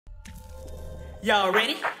Y'all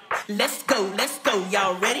ready? Let's go,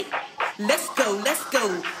 y'all ready? Let's go.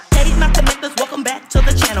 Hey, my connectors, welcome back to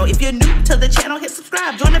the channel. If you're new to the channel, hit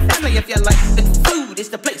subscribe, join the family. If you like the food, it's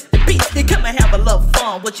the place to be. You come and have a little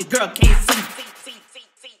fun, what your girl can't see.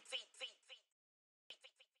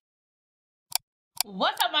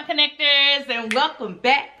 What's up, my connectors, and welcome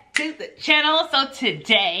back to the channel. So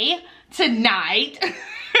tonight,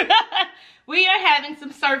 we are having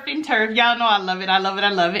some surf and turf. Y'all know I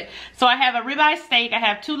love it. So I have a ribeye steak, I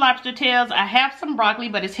have 2 lobster tails, I have some broccoli,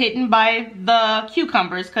 but it's hidden by the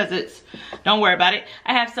cucumbers because it's, don't worry about it.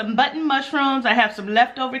 I have some button mushrooms, I have some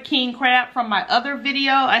leftover king crab from my other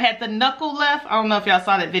video. I had the knuckle left. I don't know if y'all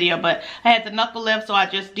saw that video, but I had the knuckle left, so I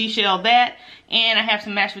just deshelled that. And I have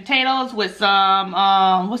some mashed potatoes with some,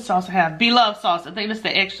 what sauce I have? Beloved sauce. I think that's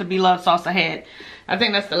the extra beloved sauce I had. I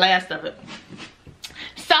think that's the last of it.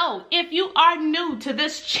 So, if you are new to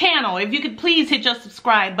this channel, if you could please hit your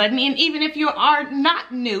subscribe button. And even if you are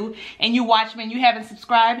not new and you watch me and you haven't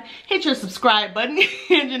subscribed, hit your subscribe button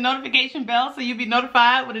and your notification bell so you'll be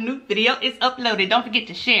notified when a new video is uploaded. Don't forget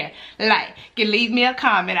to share, like, and leave me a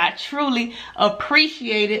comment. I truly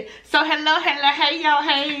appreciate it. So, hello, hey y'all,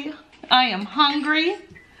 hey. I am hungry.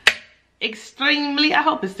 Extremely. I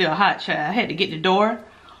hope it's still hot, child. I had to get the door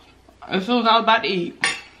as soon as I was about to eat.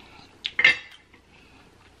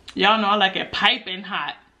 Y'all know I like it piping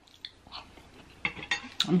hot.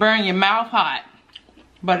 Burn your mouth hot.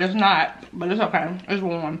 But it's not. But it's okay. It's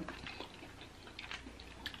warm.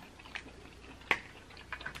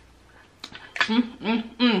 So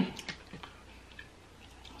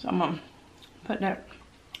I'm gonna put that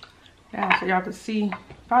down so y'all can see.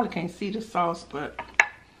 Probably can't see the sauce, but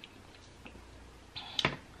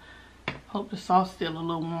hope the sauce still a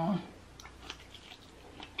little warm.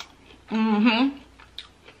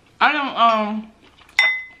 I don't,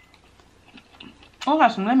 I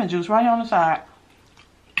got some lemon juice right here on the side.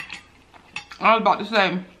 I was about to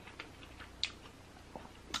say,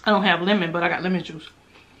 I don't have lemon, but I got lemon juice.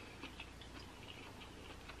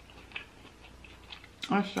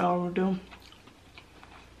 I sure will do.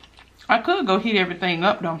 I could go heat everything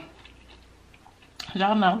up though.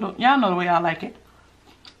 Y'all know the way I like it.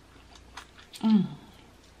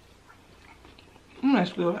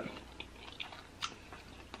 That's good.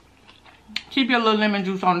 Keep your little lemon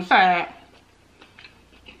juice on the side.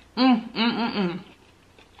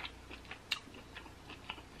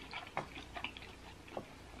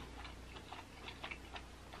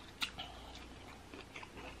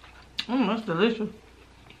 That's delicious.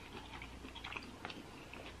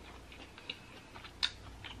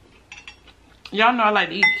 Y'all know I like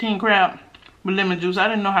to eat king crab with lemon juice. I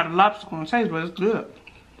didn't know how the lobster gonna taste, but it's good.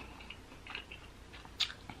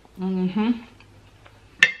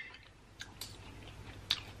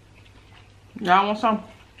 Y'all want some?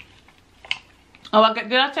 Oh,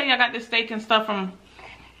 did I tell you I got this steak and stuff from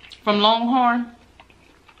Longhorn?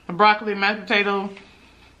 The broccoli, mashed potato,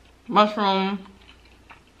 mushroom.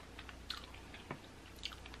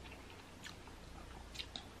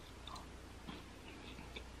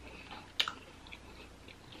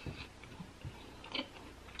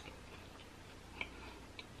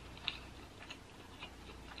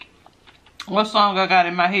 What song I got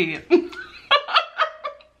in my head?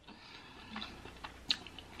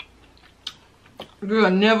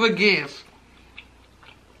 You'll never guess.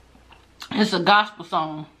 It's a gospel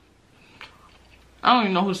song. I don't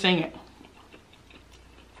even know who sing it.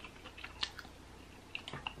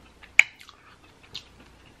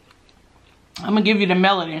 I'm gonna give you the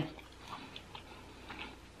melody.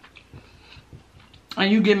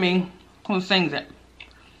 And you give me who sings it.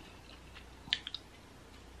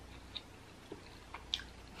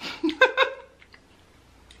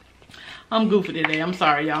 I'm goofy today. I'm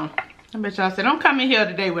sorry, y'all. I bet y'all said, don't come in here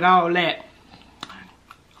today with all that.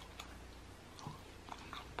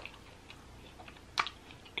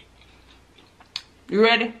 You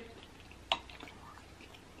ready?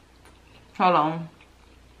 Hold on.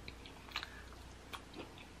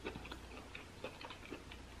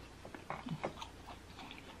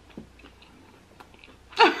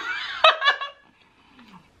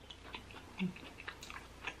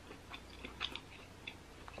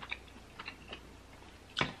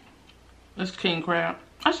 This king crab.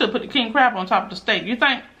 I should put the king crab on top of the steak. You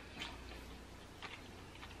think?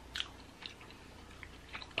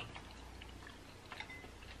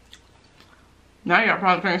 Now y'all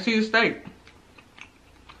probably can't see the steak.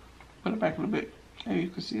 Put it back a little bit. Maybe you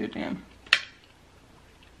can see it then.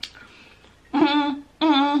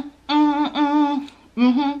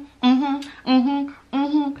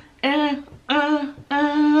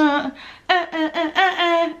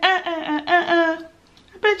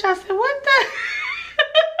 bitch. I said, what the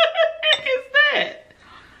heck is that?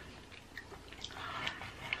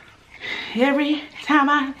 Every time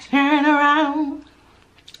I turn around,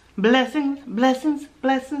 blessings, blessings,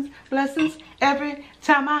 blessings, blessings. Every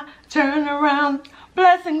time I turn around,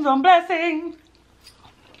 blessings on blessings.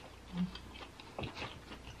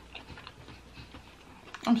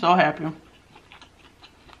 I'm so happy.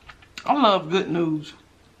 I love good news.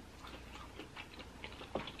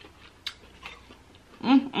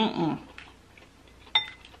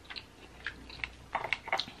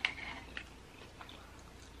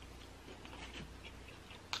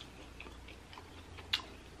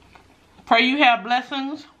 Pray you have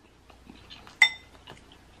blessings,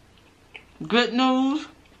 good news.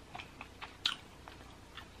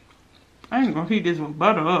 I ain't gonna heat this with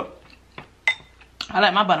butter up. I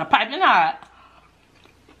like my butter piping hot.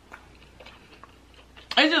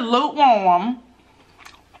 It's just lukewarm.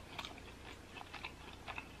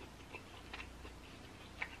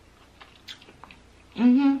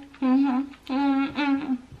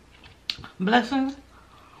 Blessings.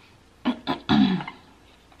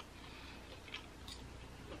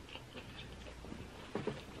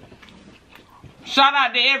 Shout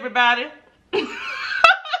out to everybody.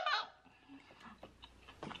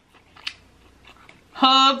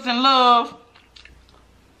 Hugs and love.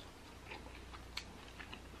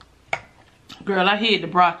 Girl, I hid the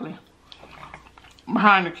broccoli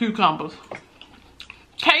behind the cucumbers.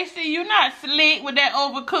 Casey, you not slick with that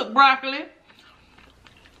overcooked broccoli.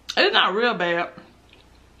 It's not real bad.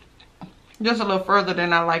 Just a little further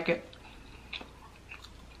than I like it.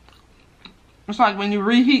 It's like when you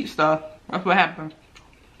reheat stuff. That's what happens.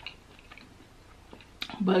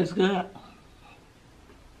 But it's good.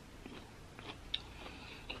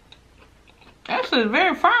 Actually, it's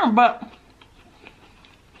very firm, but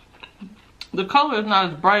the color is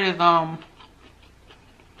not as bright as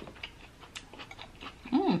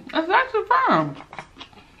it's actually firm.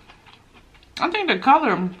 I think the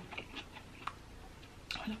color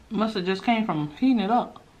must have just came from heating it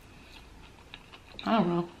up. I don't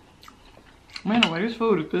know. Anyway, this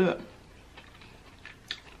food is good.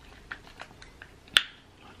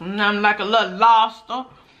 And I'm like a little lobster.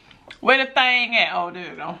 Where the thing at? Oh, there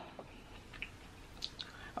you go.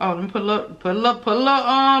 Oh, let me put a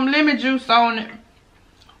little lemon juice on it.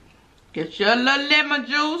 Get your little lemon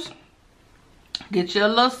juice. Get your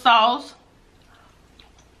little sauce.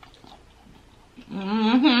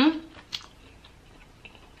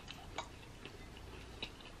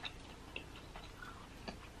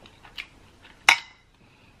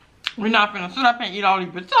 We're not finna sit up and eat all these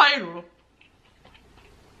potatoes.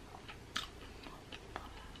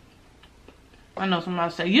 I know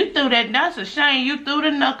somebody say, you threw that, that's a shame you threw the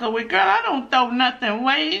knuckle away. Girl, I don't throw nothing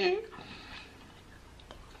away.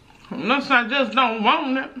 Unless I just don't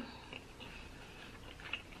want it.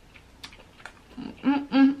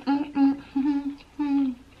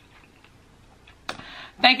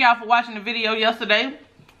 Thank y'all for watching the video yesterday.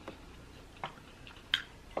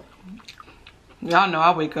 Y'all know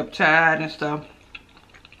I wake up tired and stuff.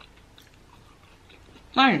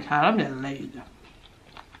 I ain't tired, I'm just lazy.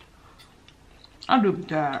 I do be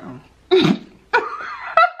tired.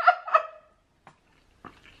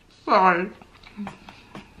 Sorry.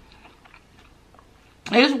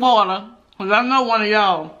 It's water. Cause I know one of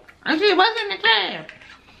y'all. I see what's in the can.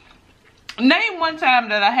 Name one time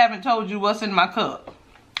that I haven't told you what's in my cup.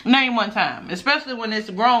 Name one time. Especially when it's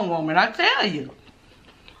a grown woman. I tell you.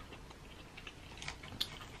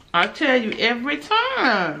 I tell you every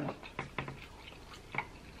time.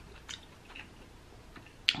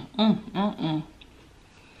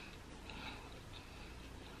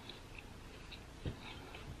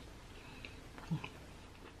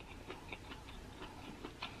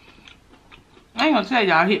 I ain't gonna tell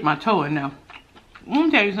y'all I hit my toe in there. Let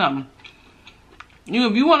me tell you something.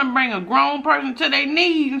 If you want to bring a grown person to their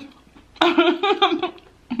knees,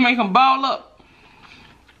 make them ball up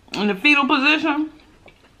in the fetal position,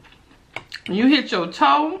 you hit your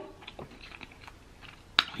toe,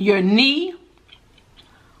 your knee,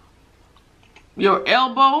 your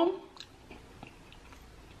elbow,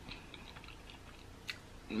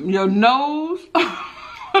 your nose.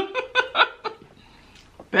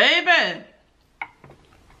 Baby,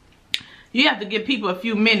 you have to give people a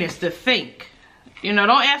few minutes to think. You know,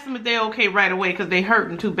 don't ask them if they're okay right away because they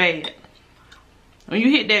hurting too bad. When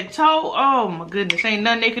you hit that toe, oh my goodness, ain't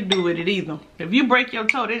nothing they can do with it either. If you break your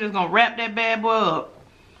toe, they're just gonna wrap that bad boy up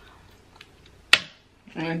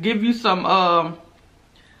and give you some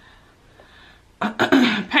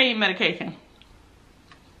pain medication.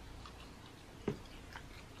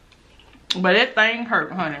 But that thing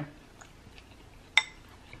hurt, honey.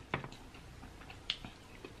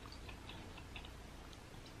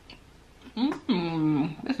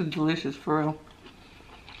 is delicious for real.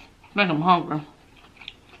 I think I'm hungry.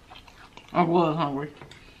 I was hungry.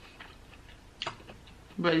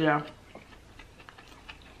 But yeah.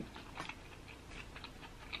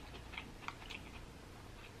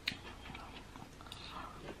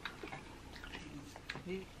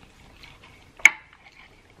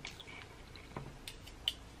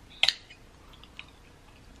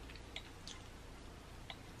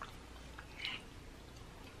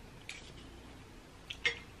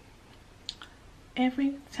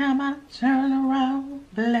 Every time I turn around,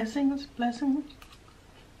 blessings, blessings,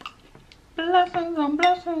 blessings on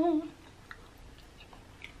blessings.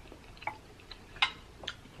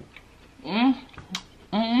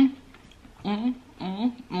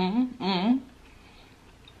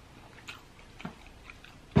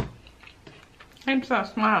 Can't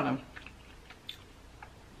stop smiling.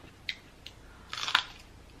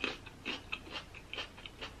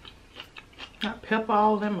 Got pepper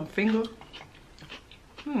all in my finger.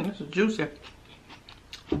 This is juicy.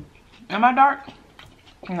 Am I dark?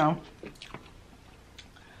 No.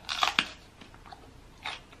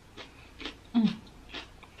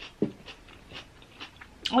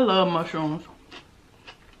 I love mushrooms.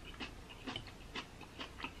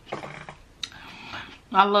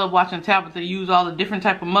 I love watching Tabitha use all the different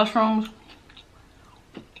type of mushrooms.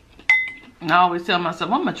 And I always tell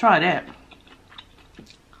myself, I'm gonna try that.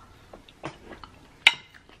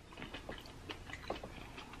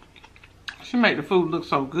 She make the food look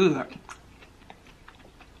so good.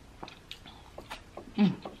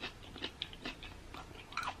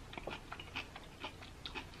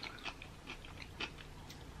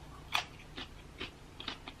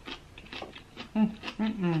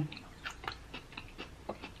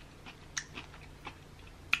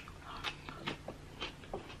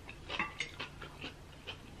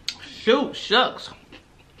 Shoot, shucks.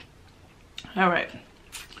 All right.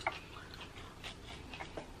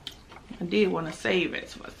 I did want to save it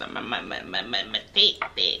for some of my mistake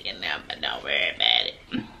and now, but don't worry about it.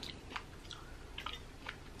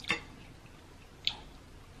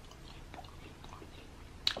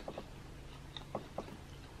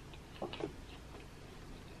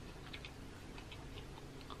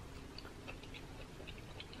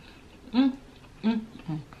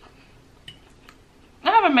 I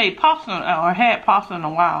haven't made pasta or had pasta in a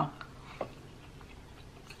while. I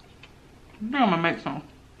think I'm gonna make some.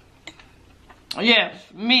 Yes,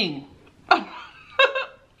 me.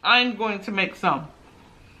 I'm going to make some.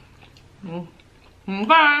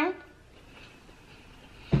 Okay.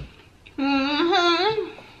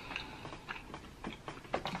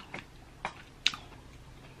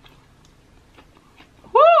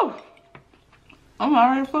 Woo! I'm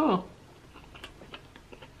already full.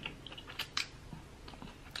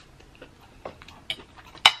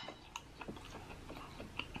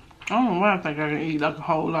 I don't know why I think I can eat like a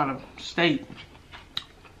whole lot of steak.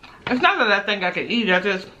 It's not that I think I can eat it, I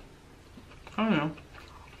just, I don't know.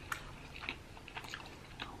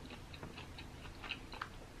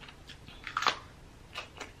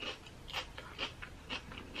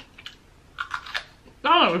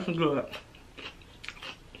 Oh, this is good.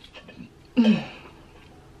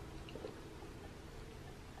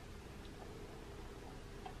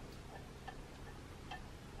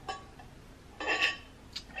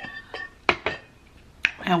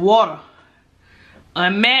 And water.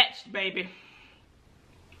 Unmatched, baby.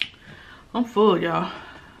 I'm full, y'all.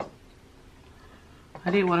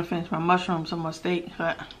 I did want to finish my mushrooms and my steak,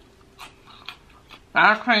 but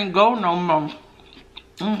I can't go no more.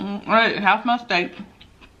 I ate half my steak.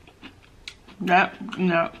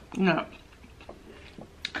 No.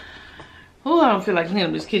 Oh, I don't feel like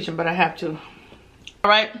cleaning this kitchen, but I have to. All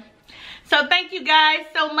right. So thank you guys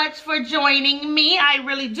so much for joining me. I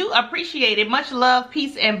really do appreciate it. Much love,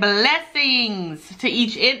 peace, and blessings to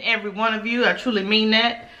each and every one of you. I truly mean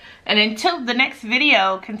that. And until the next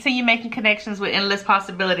video, continue making connections with endless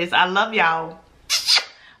possibilities. I love y'all.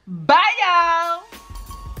 Bye, y'all.